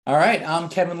All right, I'm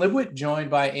Kevin Libwitt, joined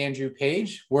by Andrew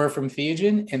Page. We're from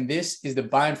Theogen, and this is the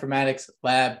Bioinformatics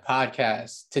Lab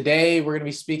podcast. Today, we're going to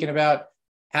be speaking about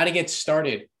how to get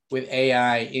started with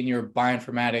AI in your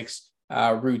bioinformatics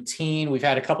routine. We've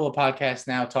had a couple of podcasts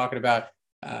now talking about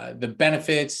the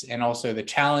benefits and also the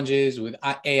challenges with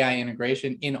AI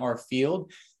integration in our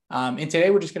field. And today,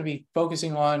 we're just going to be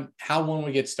focusing on how one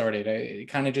would get started,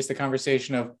 kind of just a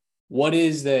conversation of what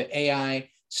is the AI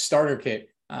starter kit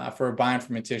for a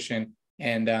bioinformatician,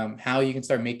 and how you can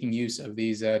start making use of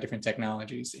these different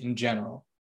technologies in general.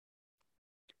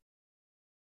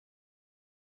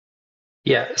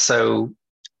 Yeah, so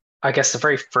I guess the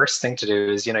very first thing to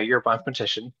do is, you're a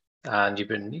bioinformatician and you've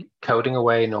been coding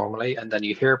away normally, and then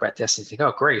you hear about this and you think,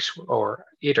 oh, great. Or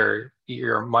either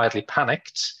you're mildly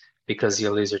panicked because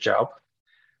you'll lose your job,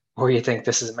 or you think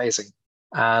this is amazing.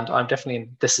 And I'm definitely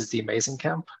in this is the amazing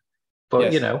camp.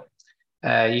 But,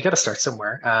 Yes. you got to start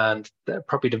somewhere. And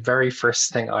probably the very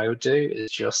first thing I would do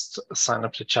is just sign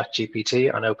up to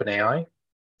ChatGPT on OpenAI.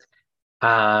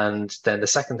 And then the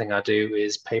second thing I do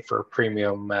is pay for a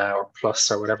premium or plus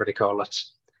or whatever they call it,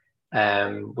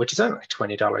 which is only like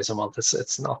 $20 a month.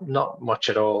 It's not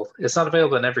much at all. It's not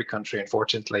available in every country,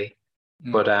 unfortunately,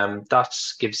 but that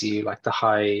gives you like the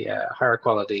higher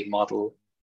quality model,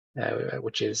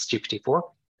 which is GPT-4.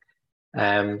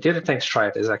 The other thing to try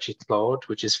it is actually Claude,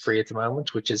 which is free at the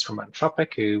moment, which is from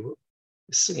Anthropic, who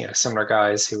similar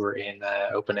guys who were in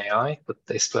OpenAI, but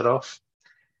they split off.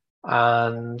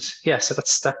 And yeah, so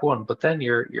that's step one. But then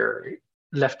you're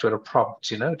left with a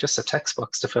prompt, just a text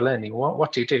box to fill in.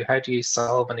 What do you do? How do you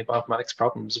solve any bioinformatics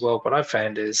problems? Well, what I've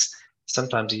found is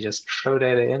sometimes you just throw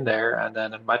data in there and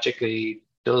then it magically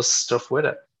does stuff with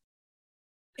it.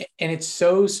 And it's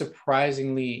so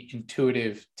surprisingly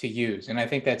intuitive to use. And I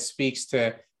think that speaks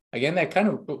to, again, that kind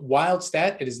of wild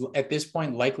stat. It is at this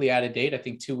point likely out of date. I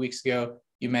think 2 weeks ago,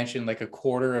 you mentioned like a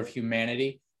quarter of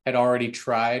humanity had already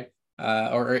tried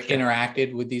or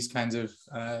interacted with these kinds of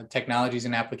technologies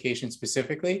and applications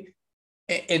specifically.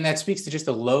 And that speaks to just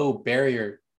a low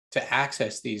barrier to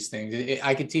access these things.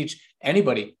 I could teach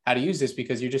anybody how to use this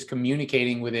because you're just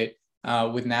communicating with it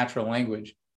with natural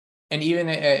language. And even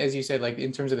as you said, like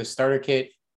in terms of the starter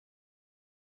kit,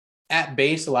 at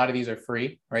base, a lot of these are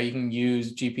free, right? You can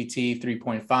use GPT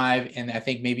 3.5, and I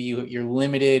think maybe you're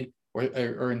limited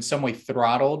or in some way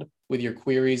throttled with your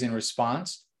queries and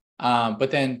response.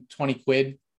 But then 20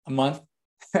 quid a month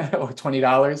or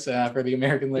 $20 for the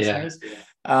American listeners.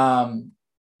 Yeah.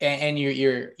 And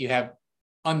you have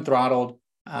unthrottled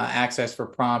access for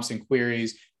prompts and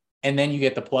queries, and then you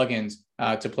get the plugins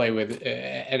to play with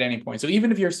at any point. So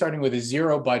even if you're starting with a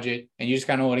zero budget and you just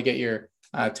kind of want to get your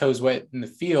toes wet in the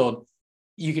field,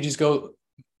 you could just go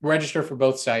register for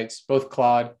both sites, both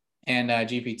Claude and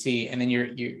GPT, and then you're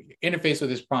interfaced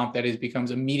with this prompt that becomes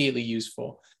immediately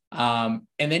useful. And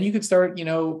then you could start,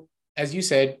 as you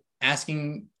said,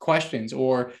 asking questions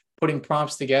or putting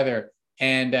prompts together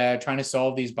and trying to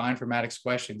solve these bioinformatics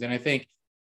questions. And I think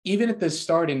even at the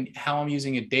start and how I'm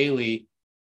using it daily,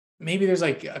 maybe there's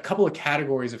like a couple of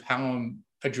categories of how I'm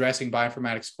addressing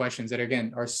bioinformatics questions that,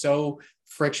 again, are so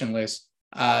frictionless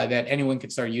that anyone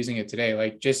could start using it today.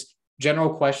 Like just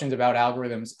general questions about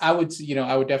algorithms. I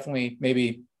would definitely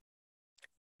maybe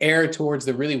err towards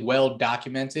the really well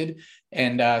documented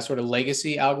and sort of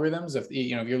legacy algorithms. If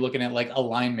you're looking at like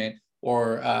alignment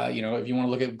or if you want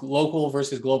to look at local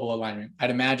versus global alignment,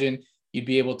 I'd imagine you'd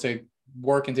be able to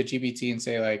work into GPT and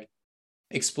say like,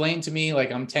 explain to me, like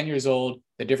I'm 10 years old,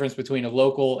 the difference between a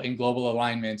local and global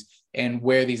alignment and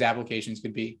where these applications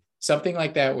could be. Something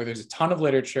like that, where there's a ton of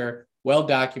literature, well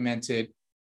documented.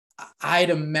 I'd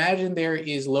imagine there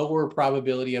is lower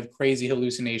probability of crazy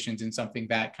hallucinations in something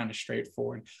that kind of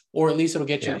straightforward, or at least it'll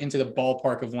get you into the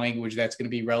ballpark of language that's going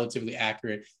to be relatively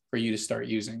accurate for you to start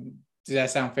using. Does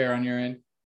that sound fair on your end?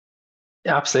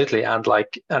 Yeah, absolutely. And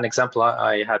like an example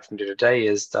I had from the other day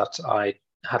is that I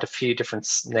had a few different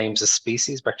names of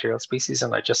species, bacterial species,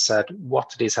 and I just said, what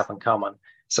do these have in common?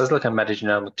 So I was looking at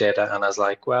metagenomic data and I was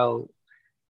like, well,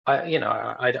 I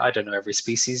don't know every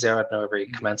species there. I don't know every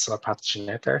commensal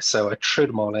pathogen out there. So I threw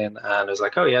them all in and I was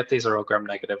like, oh yeah, these are all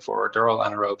gram-negative or they're all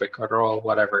anaerobic or they're all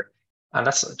whatever. And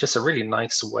that's just a really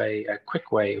nice way, a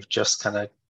quick way of just kind of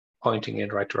pointing in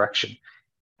the right direction.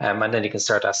 And then you can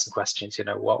start asking questions,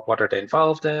 what are they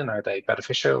involved in? Are they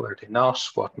beneficial? Are they not?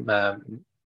 What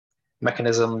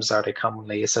mechanisms are they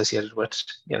commonly associated with,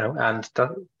 and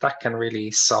that can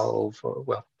really solve,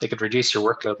 well, they could reduce your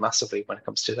workload massively when it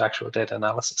comes to actual data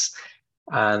analysis.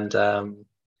 And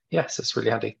yes, it's really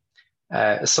handy.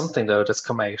 Something though that's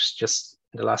come out just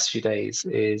in the last few days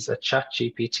is a Chat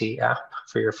GPT app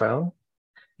for your phone.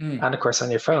 Mm. And of course,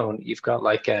 on your phone, you've got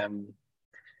like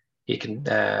you can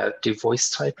do voice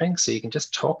typing, so you can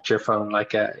just talk to your phone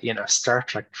like a Star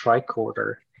Trek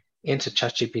tricorder into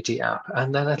ChatGPT app,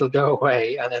 and then it'll go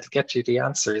away and it'll get you the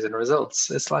answers and results.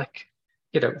 It's like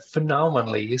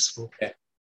phenomenally useful. Yeah.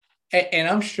 And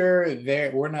I'm sure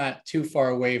we're not too far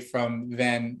away from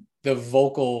then the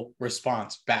vocal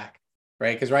response back,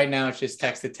 right? Because right now it's just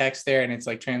text to text there, and it's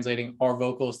like translating our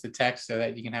vocals to text so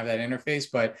that you can have that interface.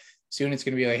 But soon it's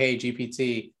going to be like, hey,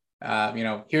 GPT,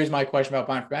 here's my question about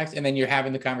bioinformatics, and then you're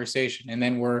having the conversation, and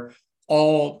then we're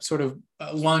all sort of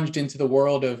lunged into the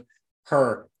world of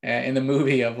her in the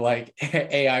movie of like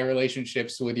AI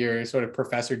relationships with your sort of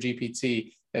Professor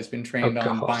GPT that's been Oh trained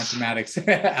on God. bioinformatics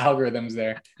algorithms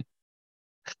there.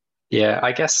 Yeah,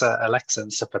 I guess Alexa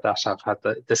and stuff like that have had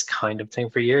this kind of thing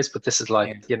for years, but this is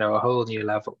like, Yeah. a whole new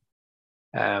level.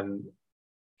 Um,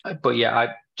 but yeah,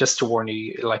 I just to warn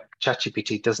you, like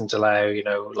ChatGPT doesn't allow,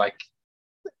 like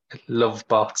love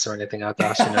bots or anything like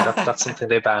that. That's something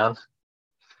they ban.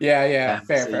 Yeah, yeah,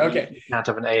 fair, So fair. you, Okay. you can't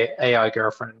have an AI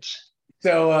girlfriend.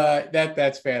 So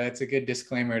that's fair. That's a good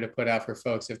disclaimer to put out for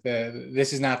folks if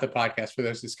this is not the podcast for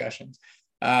those discussions.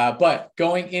 But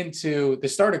going into the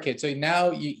starter kit, so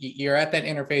now you're at that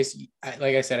interface.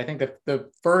 Like I said, I think the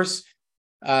first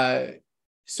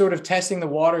sort of testing the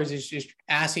waters is just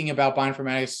asking about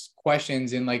bioinformatics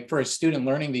questions, and like for a student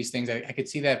learning these things, I could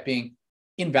see that being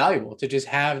invaluable to just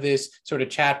have this sort of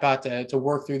chatbot to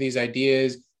work through these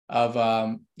ideas of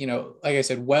like I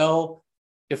said, well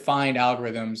defined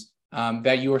algorithms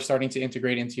that you are starting to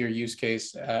integrate into your use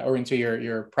case or into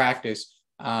your practice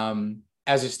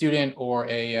as a student or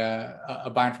a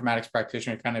bioinformatics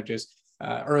practitioner, kind of just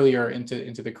earlier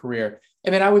into the career.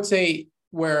 And then I would say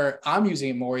where I'm using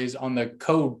it more is on the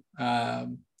code,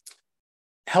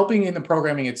 helping in the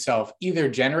programming itself, either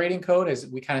generating code, as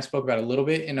we kind of spoke about a little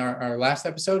bit in our last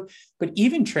episode, but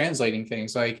even translating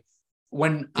things. Like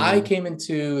when I Mm. came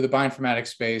into the bioinformatics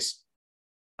space,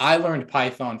 I learned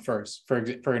Python first,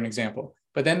 for an example.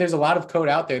 But then there's a lot of code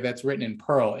out there that's written in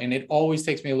Perl, and it always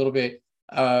takes me a little bit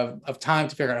of time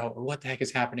to figure out what the heck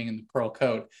is happening in the Perl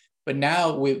code. But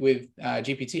now with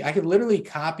GPT, I could literally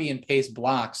copy and paste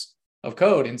blocks of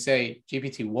code and say,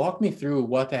 GPT, walk me through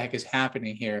what the heck is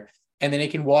happening here. And then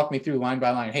it can walk me through line by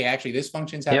line. Hey, actually, this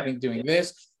function's happening, Yep. doing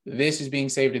this. This is being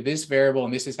saved to this variable,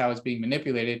 and this is how it's being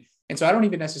manipulated. And so I don't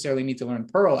even necessarily need to learn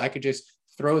Perl. I could just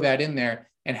throw that in there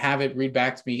and have it read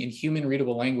back to me in human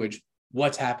readable language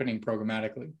what's happening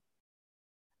programmatically.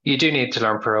 You do need to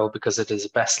learn Perl because it is the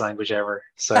best language ever.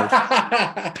 So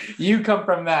You come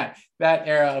from that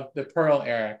era of the Perl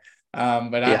era.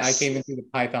 But I yes. came into the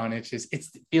Python. It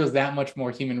feels that much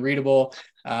more human readable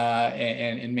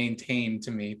and maintained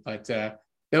to me. But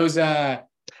those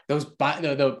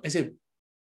is it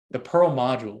the Perl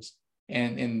modules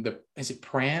and the is it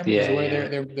Pram is Yeah,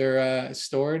 where yeah. they're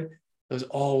stored. Those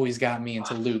always got me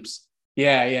into loops.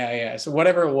 Yeah, yeah, yeah. So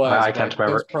whatever it was, I can't but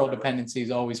those remember. Perl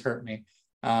dependencies always hurt me,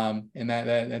 and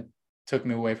that took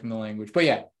me away from the language. But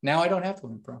yeah, now I don't have to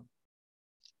learn Perl.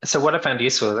 So what I found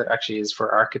useful actually is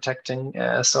for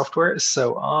architecting software.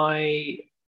 So I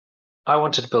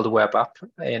wanted to build a web app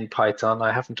in Python.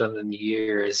 I haven't done it in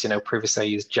years. Previously I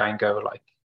used Django like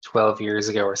 12 years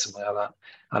ago or something like that.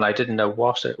 And I didn't know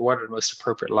what are the most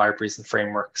appropriate libraries and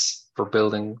frameworks for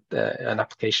building an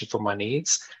application for my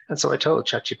needs. And so I told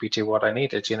ChatGPT what I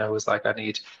needed. It was like I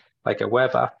need like a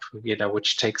web app,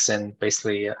 which takes in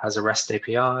basically has a REST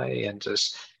API and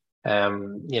just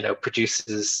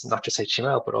produces not just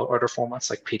HTML, but other formats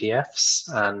like PDFs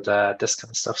and this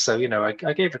kind of stuff. So,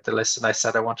 I gave it the list and I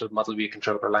said I wanted a model view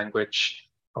controller language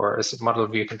or a model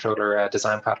view controller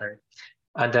design pattern.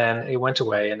 And then it went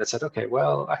away and it said, okay,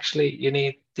 well, actually, you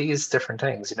need these different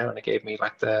things, and it gave me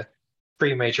like the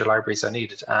three major libraries I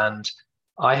needed. And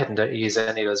I hadn't used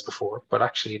any of those before, but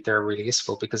actually they're really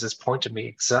useful because it's pointed me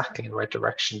exactly in the right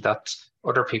direction that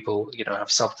other people, have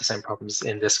solved the same problems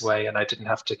in this way. And I didn't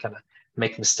have to kind of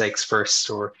make mistakes first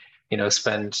or,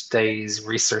 spend days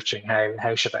researching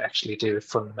how should I actually do it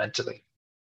fundamentally.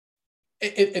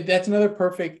 That's another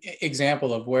perfect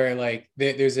example of where like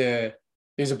there's a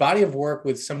body of work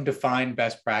with some defined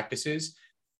best practices,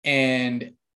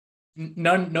 and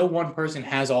no one person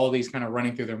has all these kind of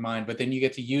running through their mind, but then you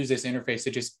get to use this interface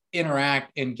to just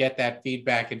interact and get that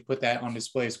feedback and put that on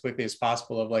display as quickly as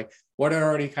possible of like what are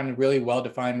already kind of really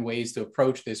well-defined ways to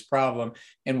approach this problem,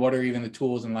 and what are even the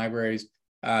tools and libraries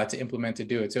to implement to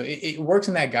do it. So it works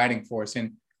in that guiding force.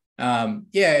 And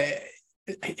yeah,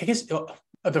 I guess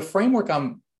the framework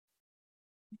I'm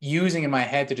using in my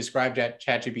head to describe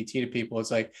ChatGPT to people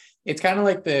is like it's kind of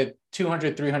like the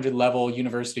 200 300 level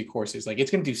university courses. Like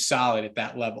it's going to do solid at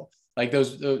that level, Like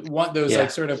those like Yeah.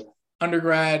 sort of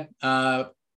undergrad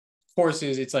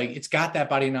courses, it's like it's got that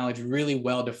body of knowledge really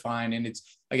well defined, and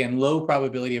it's again low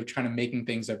probability of trying to making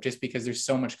things up just because there's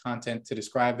so much content to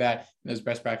describe that, and those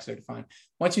best practices are defined.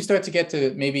 Once you start to get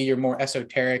to maybe your more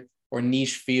esoteric or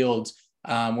niche fields,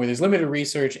 where there's limited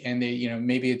research and they,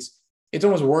 maybe it's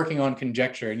almost working on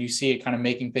conjecture, and you see it kind of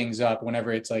making things up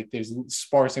whenever it's like there's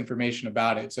sparse information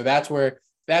about it. So that's where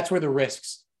the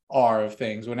risks are of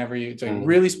things. Whenever it's like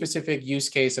really specific use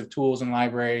case of tools and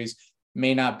libraries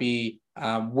may not be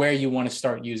where you want to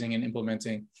start using and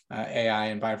implementing AI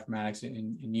and bioinformatics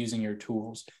in using your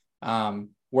tools.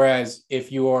 Whereas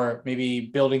if you're maybe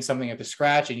building something at the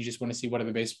scratch and you just want to see what are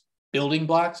the base building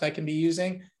blocks I can be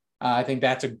using, I think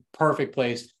that's a perfect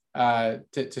place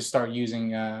to start using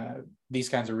these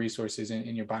kinds of resources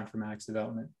in your bioinformatics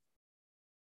development.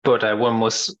 But one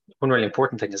really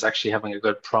important thing is actually having a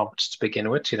good prompt to begin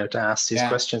with, to ask these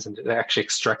questions and to actually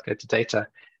extract the data.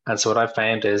 And so what I've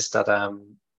found is that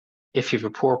if you have a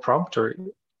poor prompt or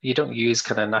you don't use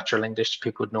kind of natural English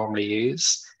people would normally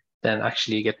use, then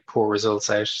actually you get poor results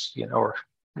out, or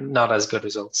not as good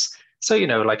results. So,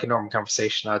 like a normal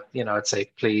conversation, I'd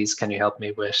say, please, can you help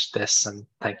me with this? And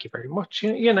thank you very much.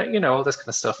 All this kind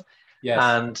of stuff. Yes.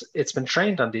 And it's been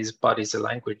trained on these bodies of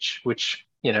language, which,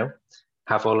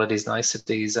 have all of these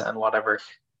niceties and whatever.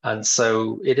 And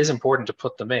so it is important to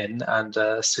put them in. And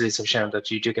studies have shown that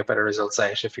you do get better results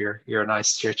out if you're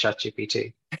nice to your chat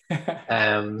GPT.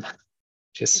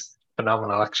 Just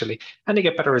phenomenal, actually. And you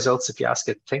get better results if you ask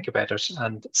it to think about it.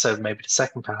 And so maybe the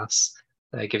second pass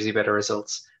gives you better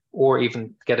results, or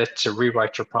even get it to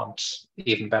rewrite your prompt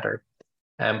even better.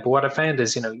 But what I found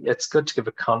is, it's good to give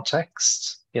it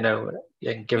context,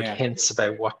 and give it hints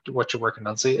about what you're working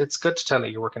on. So it's good to tell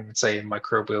it you're working, say, in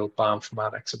microbial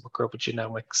bioinformatics or microbial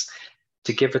genomics,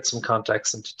 to give it some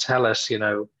context and to tell it,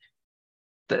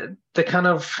 the kind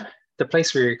of the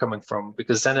place where you're coming from,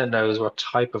 because then it knows what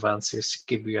type of answers to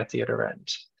give you at the other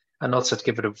end, and also to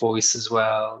give it a voice as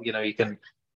well. You can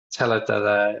tell it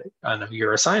that I know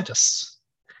you're a scientist,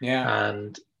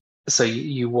 and so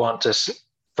you want it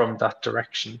from that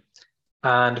direction.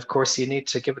 And of course, you need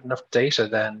to give it enough data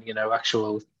then,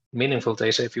 actual meaningful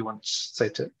data if you want, say,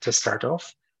 to start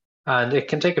off. And it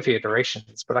can take a few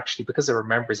iterations, but actually, because it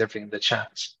remembers everything in the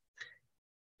chat,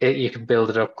 you can build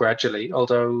it up gradually.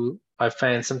 Although I've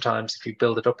found sometimes if you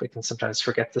build it up, it can sometimes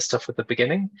forget the stuff at the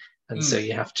beginning. And so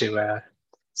you have to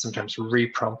sometimes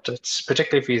re-prompt it,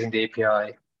 particularly if you're using the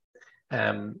API.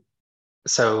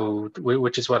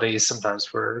 Which is what I use sometimes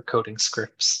for coding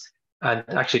scripts. And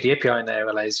actually, the API now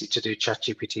allows you to do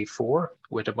ChatGPT 4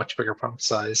 with a much bigger prompt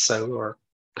size, or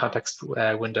context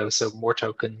window, so more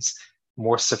tokens,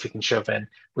 more stuff you can shove in,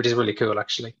 which is really cool,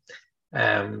 actually.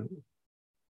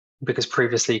 Because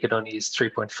previously you could only use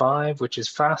 3.5, which is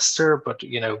faster, but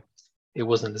it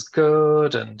wasn't as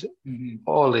good, and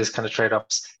all these kind of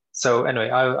trade-offs. So anyway,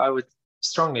 I would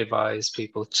strongly advise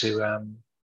people to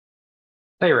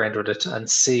play around with it and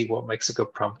see what makes a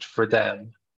good prompt for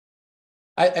them.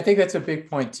 I think that's a big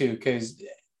point too, because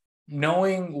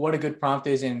knowing what a good prompt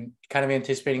is and kind of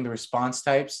anticipating the response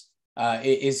types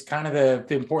is kind of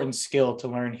the important skill to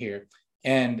learn here.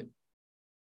 And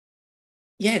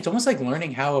yeah, it's almost like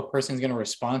learning how a person's going to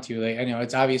respond to you. Like, I know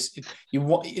it's obvious.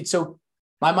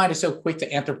 My mind is so quick to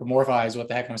anthropomorphize what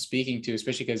the heck I'm speaking to,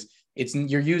 especially because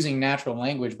you're using natural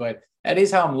language, but that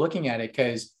is how I'm looking at it,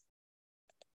 because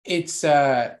it's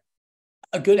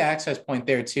a good access point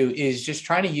there too, is just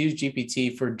trying to use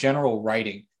GPT for general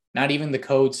writing, not even the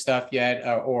code stuff yet,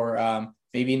 or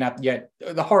maybe not yet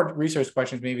the hard research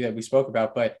questions maybe that we spoke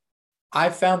about, but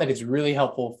I found that it's really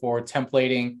helpful for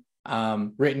templating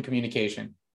written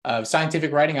communication.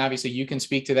 Scientific writing, obviously you can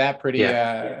speak to that pretty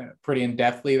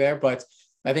in-depthly there, but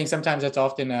I think sometimes that's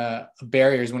often a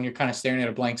barrier, is when you're kind of staring at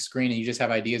a blank screen and you just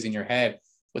have ideas in your head.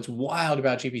 What's wild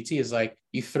about GPT is like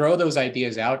you throw those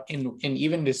ideas out in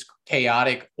even this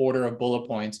chaotic order of bullet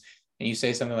points, and you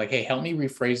say something like, hey, help me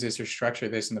rephrase this or structure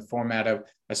this in the format of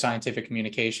a scientific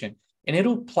communication. And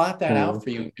it'll plot that out for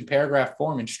you in paragraph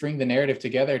form and string the narrative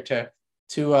together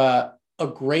to a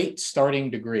great starting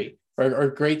degree, or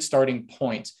great starting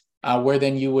point, where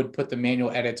then you would put the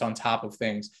manual edits on top of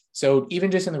things. So even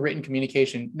just in the written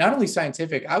communication, not only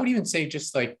scientific, I would even say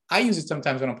just like, I use it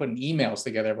sometimes when I'm putting emails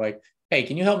together, like, hey,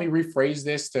 can you help me rephrase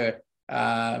this to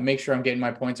make sure I'm getting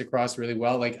my points across really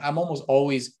well? Like I'm almost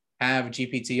always have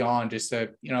GPT on just to,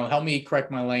 help me correct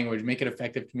my language, make it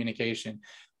effective communication.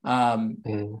 And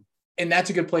that's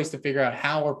a good place to figure out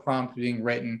how are prompts being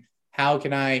written. How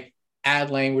can I add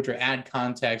language or add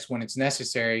context when it's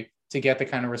necessary to get the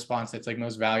kind of response that's like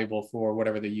most valuable for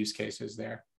whatever the use case is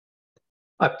there.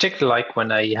 I particularly like when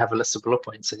you have a list of bullet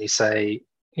points and you say,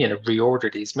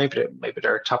 reorder these. Maybe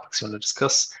there are topics you want to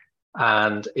discuss,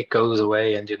 and it goes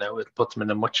away, and it put them in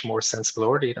a much more sensible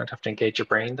order. You don't have to engage your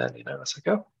brain then. It's like,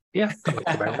 oh yeah, that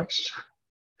looks about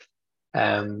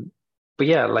right. But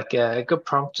yeah, like a good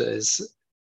prompt is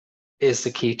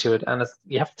the key to it, and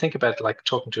you have to think about it like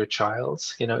talking to a child.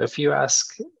 If you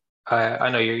ask, I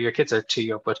know your kids are too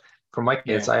young, but for my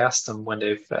kids, Yeah. I ask them when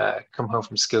they've come home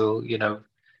from school,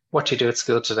 what do you do at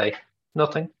school today?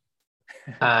 Nothing.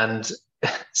 And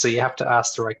so you have to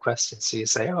ask the right questions. So you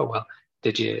say, oh, well,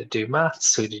 did you do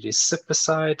maths? Who did you sit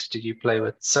beside? Did you play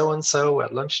with so and so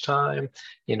at lunchtime?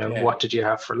 Yeah. What did you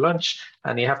have for lunch?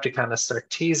 And you have to kind of start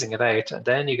teasing it out, and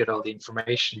then you get all the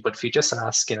information. But if you just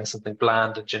ask, something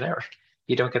bland and generic,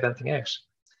 you don't get anything out.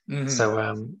 Hmm.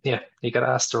 So yeah, you got to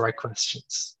ask the right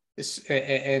questions.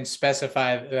 And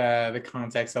specify the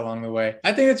context along the way.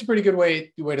 I think that's a pretty good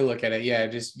way to look at it. Yeah,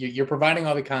 just you're providing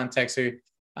all the context. So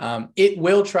it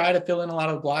will try to fill in a lot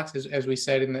of the blocks, as we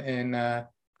said in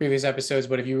previous episodes.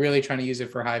 But if you're really trying to use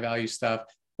it for high value stuff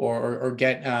or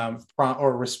get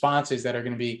or responses that are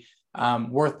going to be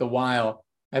worth the while,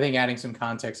 I think adding some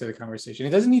context to the conversation.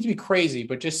 It doesn't need to be crazy,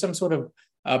 but just some sort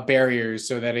of barriers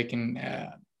so that it can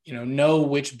know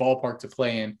which ballpark to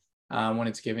play in when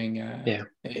it's giving Yeah.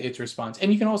 its response.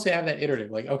 And you can also have that iterative,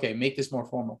 like, okay, make this more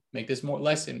formal, make this more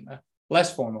less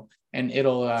formal, and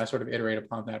it'll sort of iterate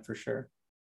upon that for sure.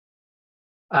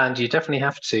 And you definitely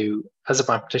have to, as a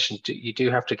mathematician, you do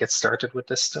have to get started with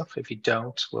this stuff. If you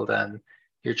don't, well, then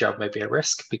your job may be at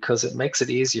risk because it makes it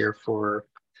easier for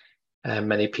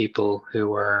many people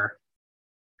who are,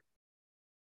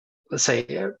 let's say,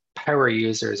 power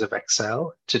users of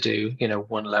Excel to do,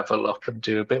 one level up and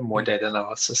do a bit more Mm. data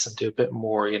analysis and do a bit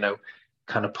more,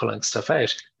 kind of pulling stuff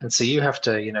out. And so you have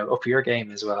to, up your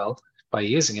game as well by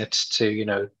using it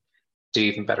to, do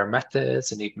even better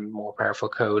methods and even more powerful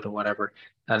code and whatever.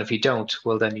 And if you don't,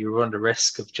 well, then you run the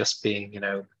risk of just being,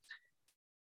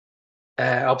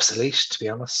 obsolete, to be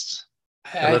honest,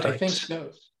 a I think Luddite.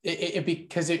 so.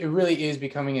 Because it really is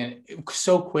becoming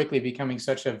so quickly becoming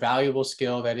such a valuable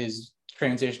skill that is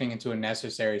transitioning into a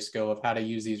necessary skill of how to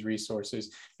use these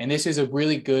resources. And this is a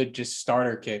really good just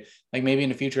starter kit. Like maybe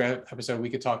in a future episode, we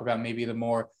could talk about maybe the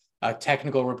more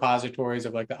technical repositories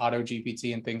of like the auto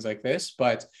GPT and things like this.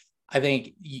 But I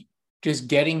think just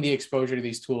getting the exposure to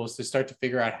these tools to start to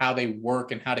figure out how they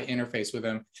work and how to interface with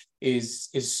them is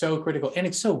so critical, and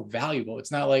it's so valuable.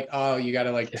 It's not like, oh, you got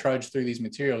to like Yeah. trudge through these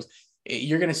materials.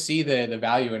 You're going to see the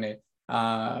value in it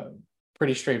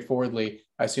pretty straightforwardly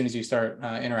as soon as you start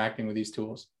interacting with these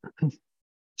tools.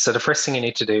 So the first thing you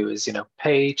need to do is,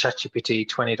 pay ChatGPT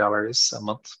 $20 a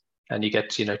month, and you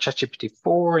get, ChatGPT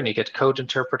 4, and you get Code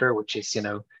Interpreter, which is,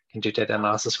 can do data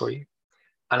analysis for you.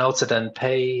 And also then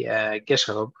pay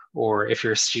GitHub, or if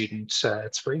you're a student,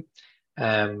 it's free,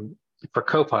 um, for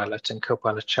Copilot and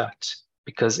Copilot Chat.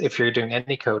 Because if you're doing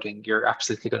any coding, you're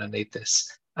absolutely going to need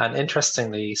this. And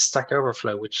interestingly, Stack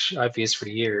Overflow, which I've used for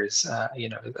years,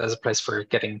 as a place for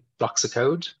getting blocks of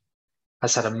code,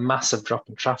 has had a massive drop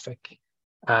in traffic.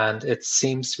 And it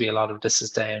seems to be a lot of this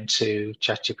is down to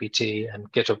ChatGPT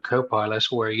and GitHub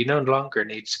Copilot, where you no longer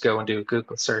need to go and do a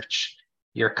Google search.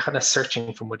 You're kind of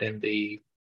searching from within the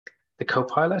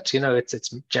Copilot. It's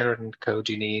generating the code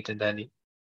you need, and then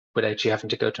without you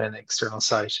having to go to an external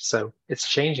site. So it's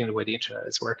changing the way the internet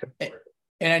is working.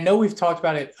 And I know we've talked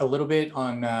about it a little bit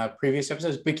on previous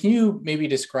episodes, but can you maybe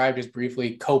describe just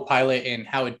briefly Copilot and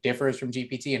how it differs from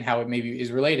GPT and how it maybe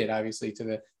is related, obviously, to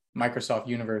the Microsoft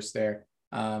universe there?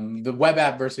 The web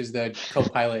app versus the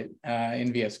Copilot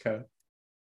in VS Code.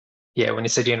 Yeah, when you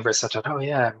said universe, I thought, oh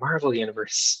yeah, Marvel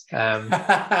universe.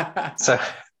 So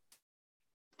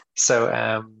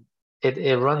so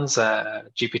it runs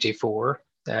GPT-4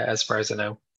 as far as I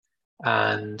know,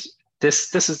 and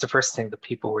this is the first thing that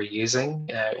people were using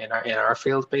in our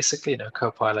field. Basically,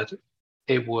 Copilot,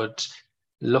 it would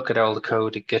look at all the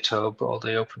code at GitHub, all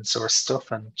the open source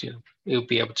stuff, and it would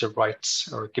be able to write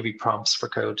or give you prompts for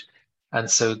code. And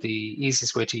so the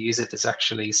easiest way to use it is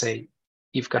actually say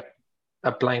you've got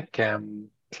a blank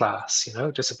class,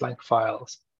 just a blank file,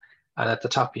 and at the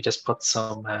top you just put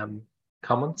some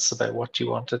comments about what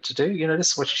you wanted to do.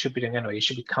 This is what you should be doing anyway. You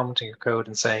should be commenting your code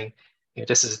and saying,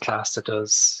 this is a class that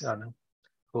does, I don't know,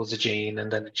 holds a gene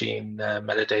and then a gene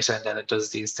metadata, and then it does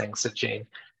these things to gene.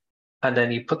 And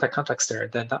then you put that context there,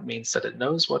 then that means that it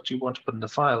knows what you want to put in the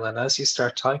file. And as you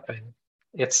start typing,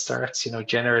 it starts,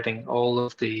 generating all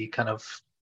of the kind of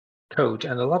code.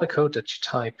 And a lot of code that you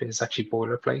type is actually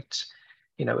boilerplate.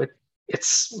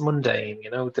 It's mundane,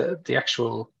 the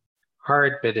actual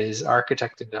hard bit is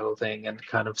architecting the whole thing and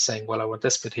kind of saying, well, I want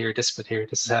this bit here, this bit here,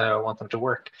 this is how I want them to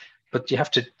work. But you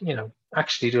have to,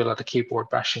 actually do a lot of keyboard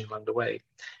bashing along the way.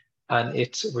 And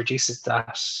it reduces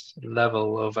that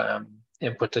level of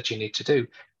input that you need to do.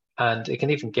 And it can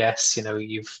even guess,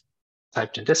 you've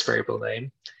typed in this variable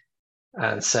name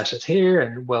and set it here,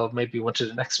 and well, maybe you want to do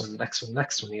the next one, the next one, the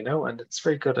next one, and it's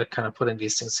very good at kind of putting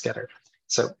these things together.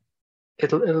 So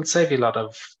it'll save you a lot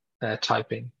of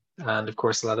typing and of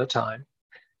course a lot of time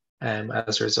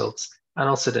as a result. And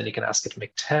also then you can ask it to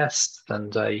make tests,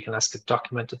 and you can ask it to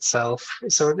document itself.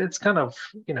 So it's kind of,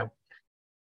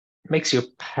 makes you a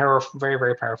powerful, very,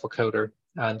 very powerful coder,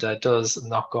 and does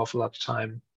knock off a lot of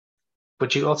time.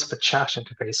 But you also have a chat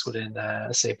interface within,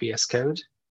 say, VS Code,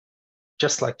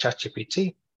 just like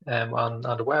ChatGPT on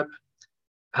the web.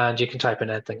 And you can type in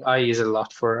anything. I use it a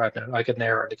lot for, I don't know, I get an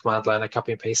error on the command line, I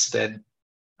copy and paste it in,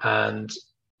 and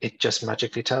it just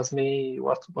magically tells me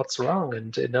what's wrong,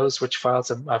 and it knows which files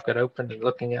I've got open and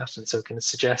looking at, and so it can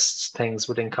suggest things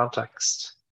within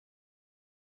context.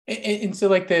 And so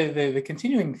like the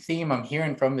continuing theme I'm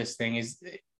hearing from this thing is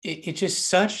it's just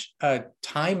such a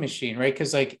time machine, right?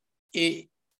 Because like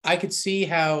I could see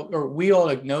how, or we all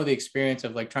like know the experience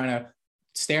of like trying to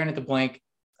staring at the blank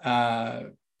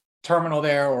terminal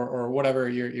there, or whatever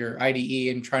your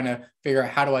IDE, and trying to figure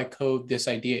out how do I code this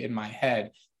idea in my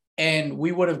head. And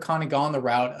we would have kind of gone the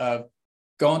route of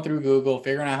going through Google,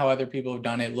 figuring out how other people have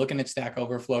done it, looking at Stack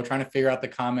Overflow, trying to figure out the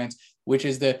comments, which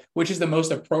is the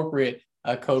most appropriate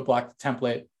code block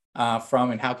template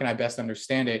from, and how can I best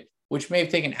understand it, which may have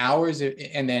taken hours.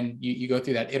 And then you go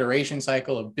through that iteration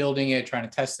cycle of building it, trying to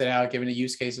test it out, giving it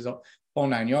use cases, whole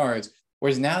 9 yards.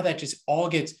 Whereas now that just all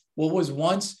gets, what was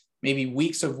once maybe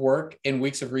weeks of work and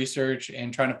weeks of research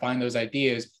and trying to find those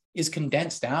ideas is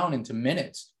condensed down into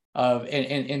minutes of,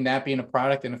 and that being a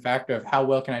product and a factor of how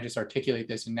well can I just articulate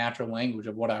this in natural language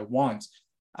of what I want.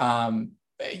 So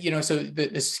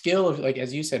the skill of, like,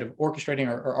 as you said, of orchestrating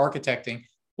or architecting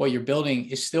what you're building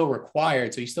is still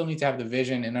required. So you still need to have the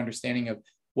vision and understanding of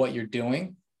what you're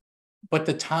doing, but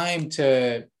the time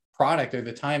to product, or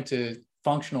the time to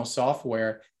functional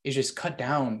software, is just cut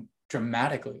down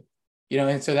dramatically,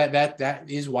 and so that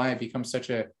is why it becomes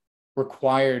such a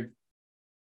required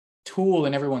tool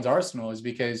in everyone's arsenal, is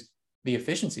because the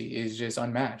efficiency is just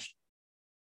unmatched.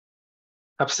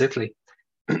 Absolutely.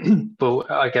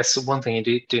 But I guess one thing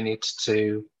you do need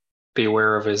to be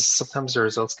aware of is sometimes the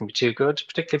results can be too good,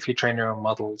 particularly if you train your own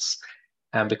models.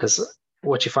 Because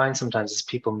what you find sometimes is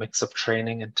people mix up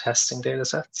training and testing data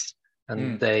sets,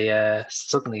 and they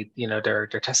suddenly, their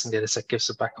testing data set gives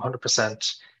it back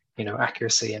 100%,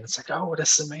 accuracy, and it's like, oh,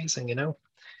 this is amazing,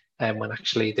 and when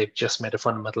actually they've just made a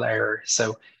fundamental error.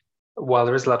 So while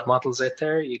there is a lot of models out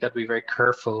there, you got to be very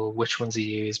careful which ones you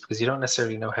use, because you don't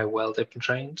necessarily know how well they've been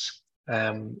trained.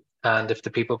 And if the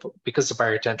people, because the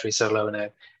barrier to entry is so low now,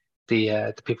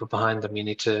 the people behind them, you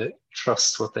need to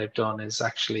trust what they've done is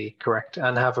actually correct,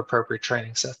 and have appropriate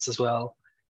training sets as well,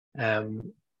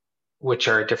 which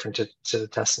are different to the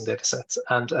testing data sets.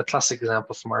 And a classic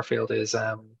example from our field is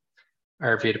I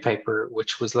reviewed a paper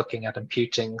which was looking at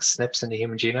imputing SNPs in the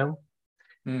human genome.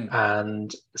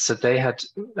 And so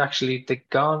they'd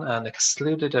gone and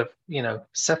excluded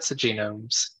sets of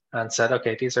genomes and said,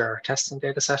 okay, these are our testing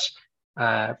data set,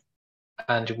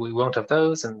 and we won't have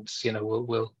those, and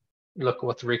we'll look at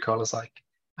what the recall is like.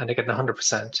 And they get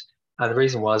 100%. And the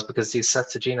reason was because these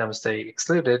sets of genomes they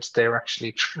excluded, they were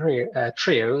actually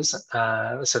trios,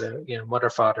 so they're mother,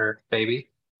 father, baby.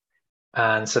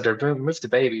 And so they removed the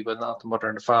baby, but not the mother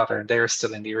and the father, and they were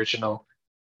still in the original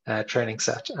training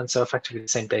set. And so effectively the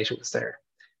same data was there.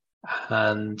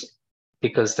 And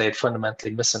because they had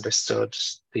fundamentally misunderstood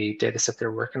the data set they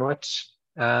were working with,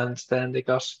 and then they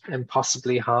got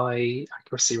impossibly high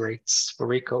accuracy rates for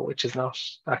recall, which is not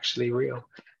actually real.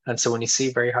 And so when you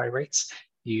see very high rates,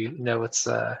 it's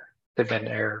they've been an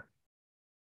error.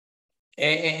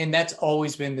 And that's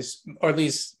always been this, or at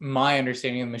least my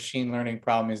understanding of the machine learning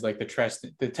problem, is like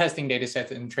the testing data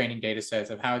sets and training data sets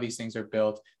of how these things are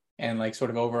built, and like sort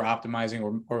of over optimizing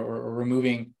or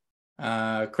removing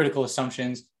critical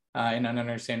assumptions and an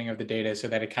understanding of the data, so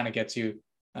that it kind of gets you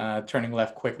turning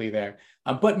left quickly there.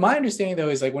 But my understanding though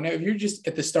is like, whenever you're just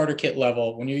at the starter kit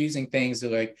level, when you're using things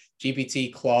like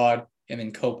GPT, Claude, and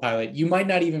then Copilot, you might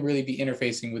not even really be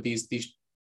interfacing with these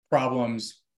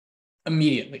problems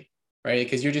immediately, right?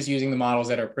 Because you're just using the models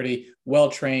that are pretty well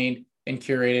trained and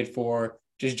curated for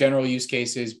just general use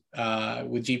cases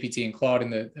with GPT and Claude in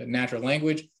the natural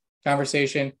language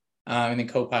conversation, and then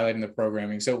Copilot in the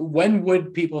programming. So when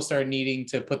would people start needing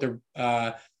to put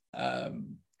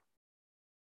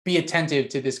be attentive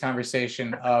to this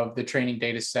conversation of the training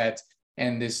data set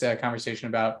and this conversation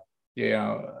about,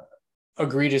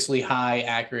 egregiously high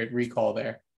accurate recall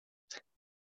there?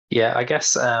 Yeah, I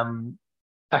guess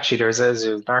actually there's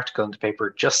an article in the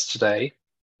paper just today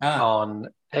Ah, on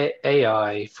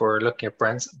AI for looking at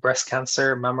breast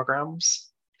cancer mammograms.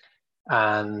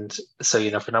 And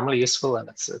so, phenomenally useful, and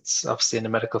it's obviously in the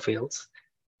medical field.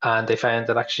 And they found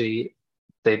that actually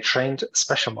they trained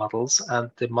special models, and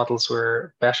the models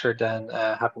were better than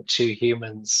having two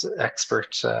humans,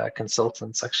 expert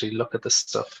consultants, actually look at this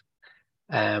stuff.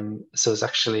 So it's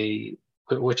actually,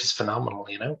 which is phenomenal,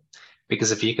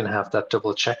 because if you can have that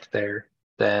double check there,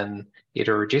 then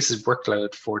either reduces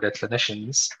workload for the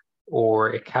clinicians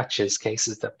or it catches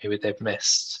cases that maybe they've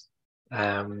missed.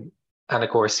 And of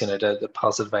course, the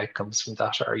positive outcomes from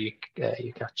that are you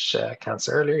catch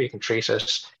cancer earlier, you can treat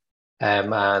it,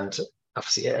 and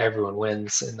obviously everyone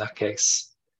wins in that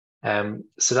case.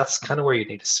 So that's kind of where you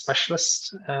need a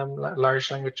specialist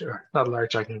large language, or not a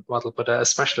large language model, but a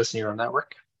specialist neural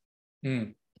network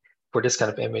mm, for this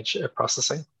kind of image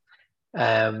processing.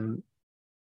 Um,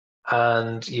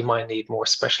 and you might need more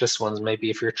specialist ones, maybe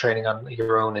if you're training on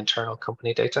your own internal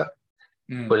company data.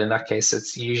 But mm. in that case,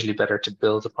 it's usually better to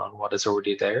build upon what is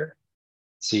already there.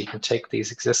 So you can take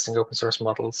these existing open source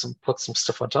models and put some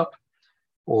stuff on top,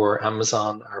 or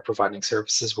Amazon are providing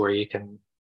services where you can,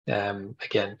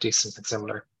 again, do something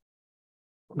similar.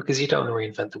 Because you don't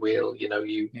reinvent the wheel,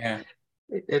 Yeah.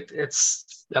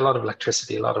 it's a lot of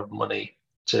electricity, a lot of money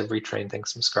to retrain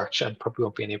things from scratch, and probably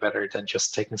won't be any better than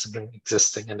just taking something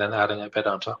existing and then adding a bit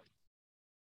on top.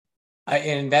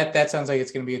 And that sounds like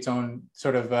it's going to be its own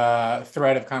sort of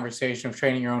thread of conversation of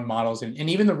training your own models, and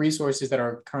even the resources that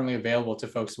are currently available to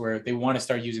folks where they want to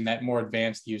start using that more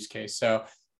advanced use case. So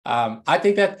I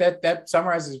think that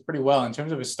summarizes pretty well in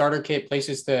terms of a starter kit,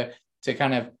 places to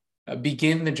kind of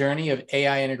begin the journey of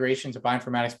AI integration to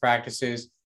bioinformatics practices.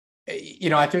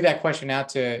 I threw that question out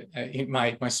to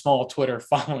my small Twitter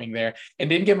following there and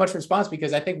didn't get much response,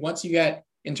 because I think once you get,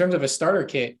 in terms of a starter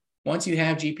kit, once you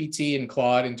have GPT and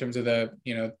Claude in terms of the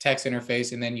text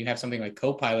interface, and then you have something like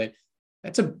Copilot,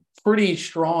 that's a pretty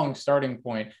strong starting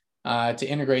point to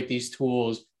integrate these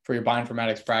tools for your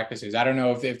bioinformatics practices. I don't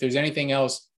know if there's anything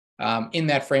else in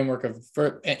that framework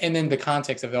and then the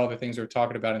context of all the things we're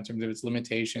talking about in terms of its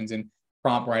limitations and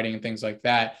prompt writing and things like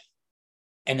that.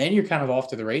 And then you're kind of off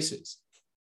to the races.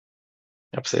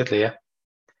 Absolutely, yeah.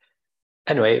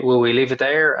 Anyway, will we leave it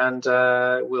there and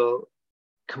we'll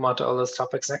come on to all those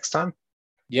topics next time?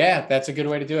 Yeah, that's a good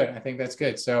way to do it. I think that's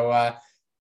good. So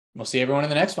we'll see everyone in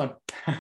the next one.